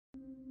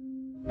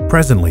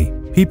Presently,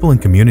 people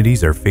and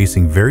communities are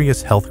facing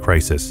various health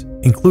crises,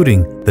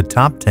 including the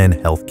top 10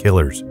 health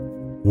killers.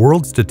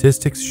 World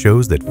statistics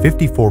shows that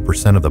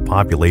 54% of the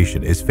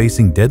population is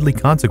facing deadly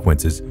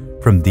consequences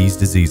from these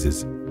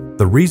diseases.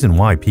 The reason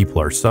why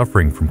people are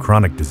suffering from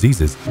chronic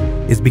diseases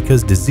is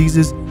because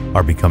diseases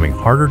are becoming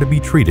harder to be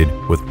treated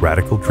with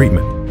radical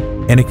treatment,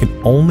 and it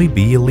can only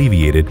be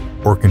alleviated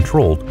or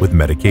controlled with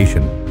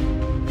medication.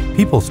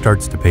 People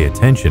starts to pay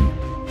attention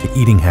to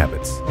eating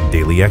habits,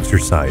 daily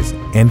exercise,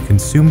 and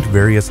consumed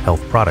various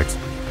health products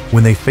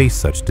when they face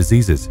such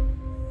diseases.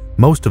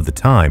 Most of the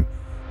time,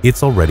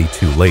 it's already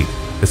too late,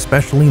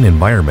 especially in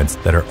environments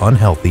that are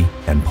unhealthy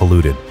and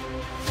polluted.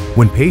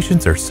 When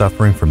patients are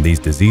suffering from these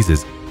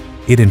diseases,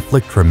 it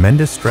inflicts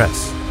tremendous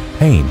stress,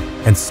 pain,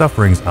 and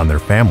sufferings on their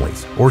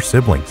families or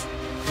siblings,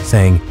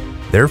 saying,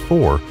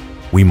 therefore,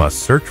 we must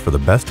search for the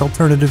best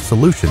alternative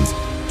solutions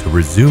to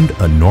resume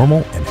a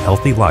normal and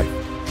healthy life.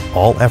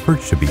 All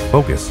efforts should be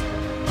focused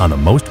on the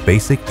most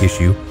basic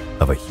issue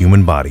of a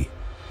human body: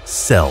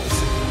 cells.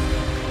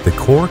 The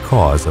core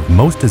cause of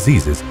most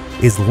diseases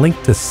is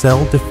linked to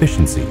cell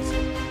deficiencies.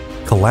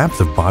 Collapse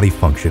of body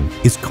function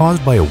is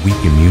caused by a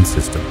weak immune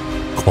system,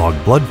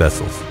 clogged blood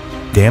vessels,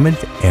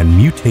 damaged and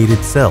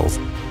mutated cells,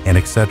 and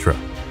etc.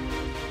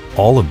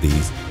 All of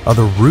these are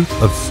the root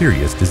of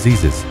serious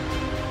diseases.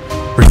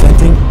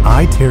 Presenting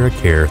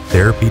iTeraCare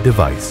therapy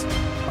device,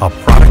 a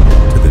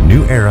product to the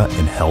new era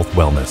in health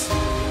wellness.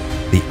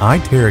 The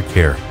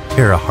iTeraCare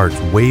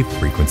TeraHertz wave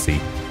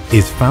frequency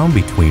is found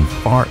between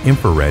far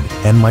infrared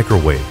and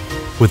microwave,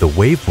 with a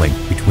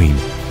wavelength between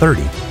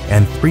 30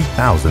 and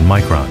 3,000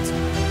 microns,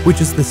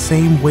 which is the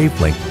same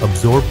wavelength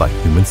absorbed by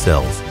human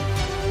cells.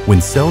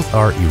 When cells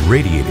are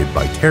irradiated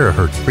by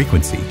Terrahertz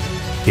frequency,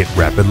 it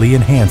rapidly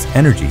enhances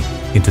energy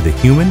into the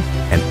human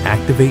and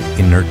activate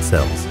inert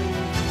cells.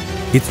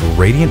 Its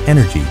radiant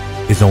energy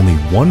is only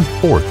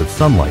 1/4 of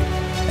sunlight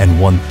and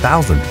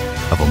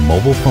 1,000th of a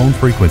mobile phone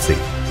frequency.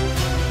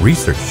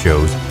 Research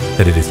shows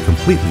that it is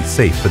completely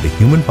safe for the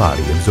human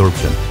body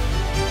absorption.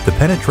 The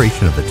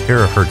penetration of the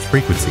Terrahertz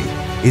frequency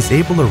is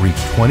able to reach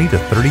 20 to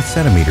 30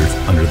 centimeters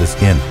under the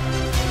skin,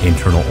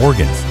 internal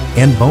organs,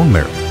 and bone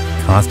marrow,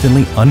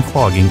 constantly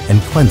unclogging and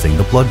cleansing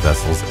the blood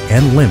vessels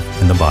and lymph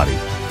in the body.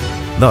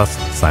 Thus,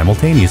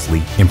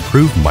 simultaneously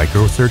improve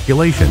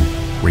microcirculation,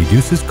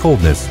 reduces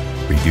coldness,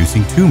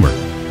 reducing tumor,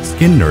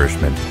 skin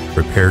nourishment,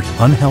 repairs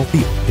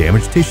unhealthy,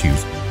 damaged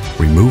tissues,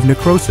 remove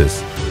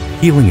necrosis,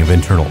 healing of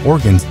internal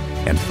organs,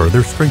 and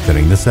further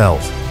strengthening the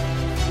cells.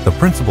 The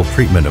principal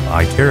treatment of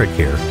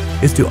iTeraCare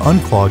is to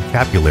unclog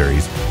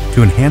capillaries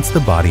to enhance the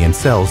body and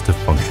cells to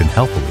function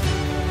healthily.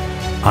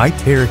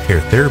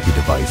 iTeraCare therapy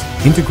device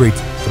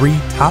integrates 3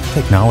 top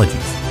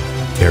technologies: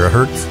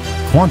 Terrahertz,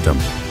 quantum,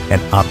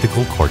 and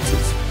optical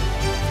quartzes.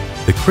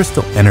 The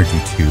crystal energy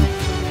tube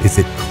is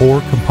its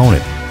core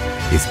component,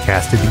 is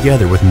casted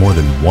together with more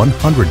than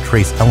 100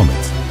 trace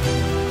elements.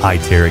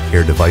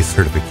 iTeraCare device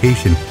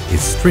certification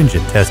is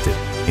stringent tested,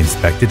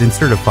 inspected and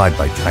certified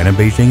by China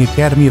Beijing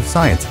Academy of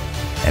Science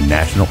and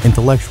National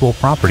Intellectual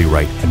Property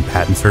Right and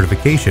Patent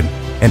Certification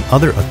and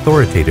other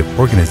authoritative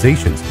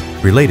organizations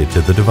related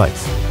to the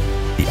device.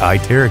 The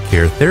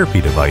iTeraCare therapy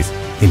device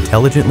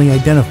intelligently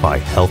identify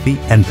healthy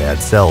and bad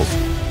cells.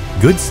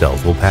 Good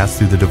cells will pass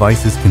through the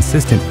device's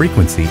consistent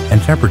frequency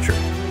and temperature,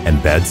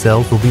 and bad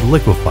cells will be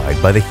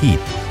liquefied by the heat,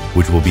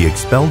 which will be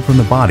expelled from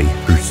the body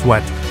through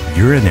sweat,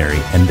 urinary,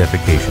 and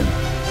defecation.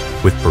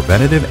 With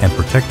preventative and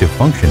protective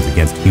functions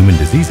against human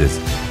diseases,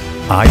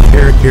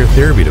 iTeraCare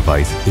therapy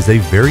device is a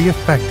very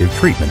effective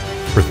treatment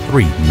for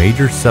 3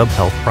 major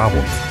sub-health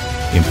problems: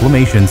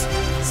 inflammations,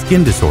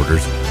 skin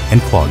disorders,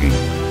 and clogging.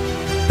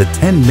 The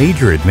 10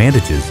 major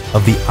advantages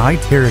of the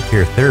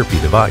iTeraCare therapy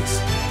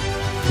device.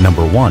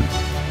 Number 1.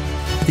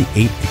 The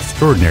 8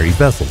 extraordinary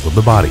vessels of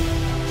the body.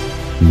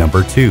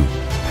 Number 2.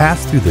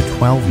 Pass through the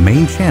 12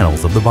 main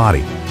channels of the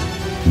body.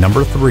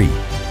 Number 3.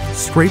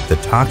 Scrape the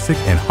toxic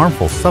and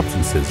harmful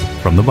substances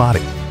from the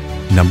body.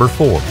 Number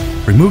 4.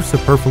 Remove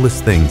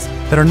superfluous things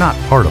that are not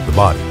part of the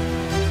body.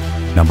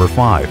 Number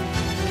 5.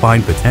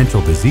 Find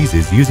potential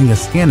diseases using a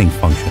scanning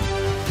function.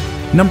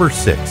 Number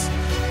 6.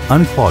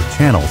 Unclog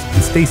channels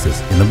and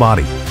stasis in the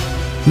body.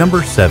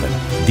 Number 7.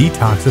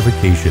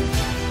 Detoxification.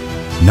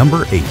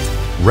 Number 8.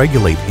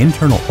 Regulate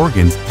internal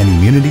organs and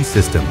immunity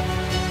system.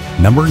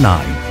 Number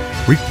 9.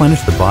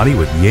 Replenish the body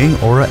with Yang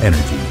Aura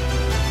energy.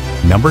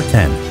 Number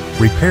 10.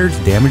 Repairs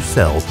damaged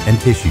cells and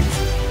tissues.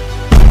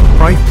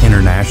 Prife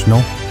International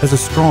has a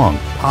strong,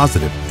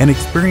 positive, and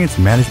experienced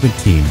management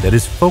team that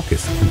is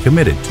focused and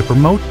committed to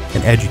promote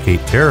and educate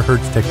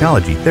Terrahertz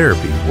technology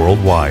therapy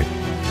worldwide.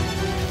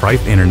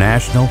 Prife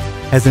International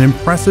has an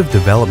impressive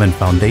development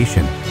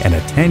foundation and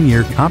a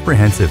 10-year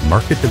comprehensive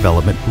market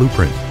development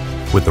blueprint.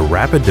 With the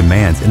rapid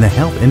demands in the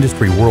health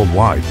industry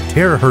worldwide,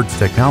 Terrahertz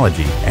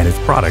technology and its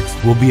products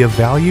will be of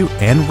value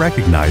and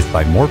recognized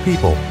by more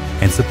people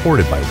and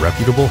supported by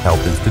reputable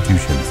health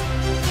institutions.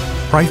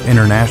 Prife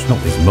International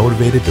is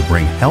motivated to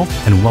bring health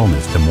and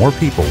wellness to more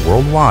people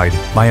worldwide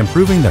by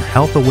improving their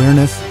health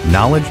awareness,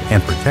 knowledge,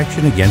 and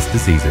protection against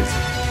diseases.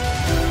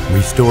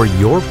 Restore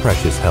your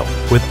precious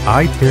health with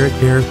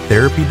iTeraCare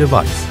therapy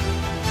device.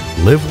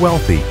 Live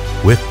wealthy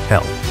with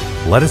health.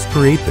 Let us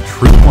create the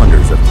true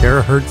wonders of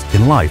Terrahertz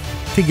in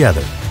life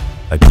together.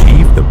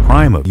 Achieve the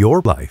prime of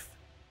your life.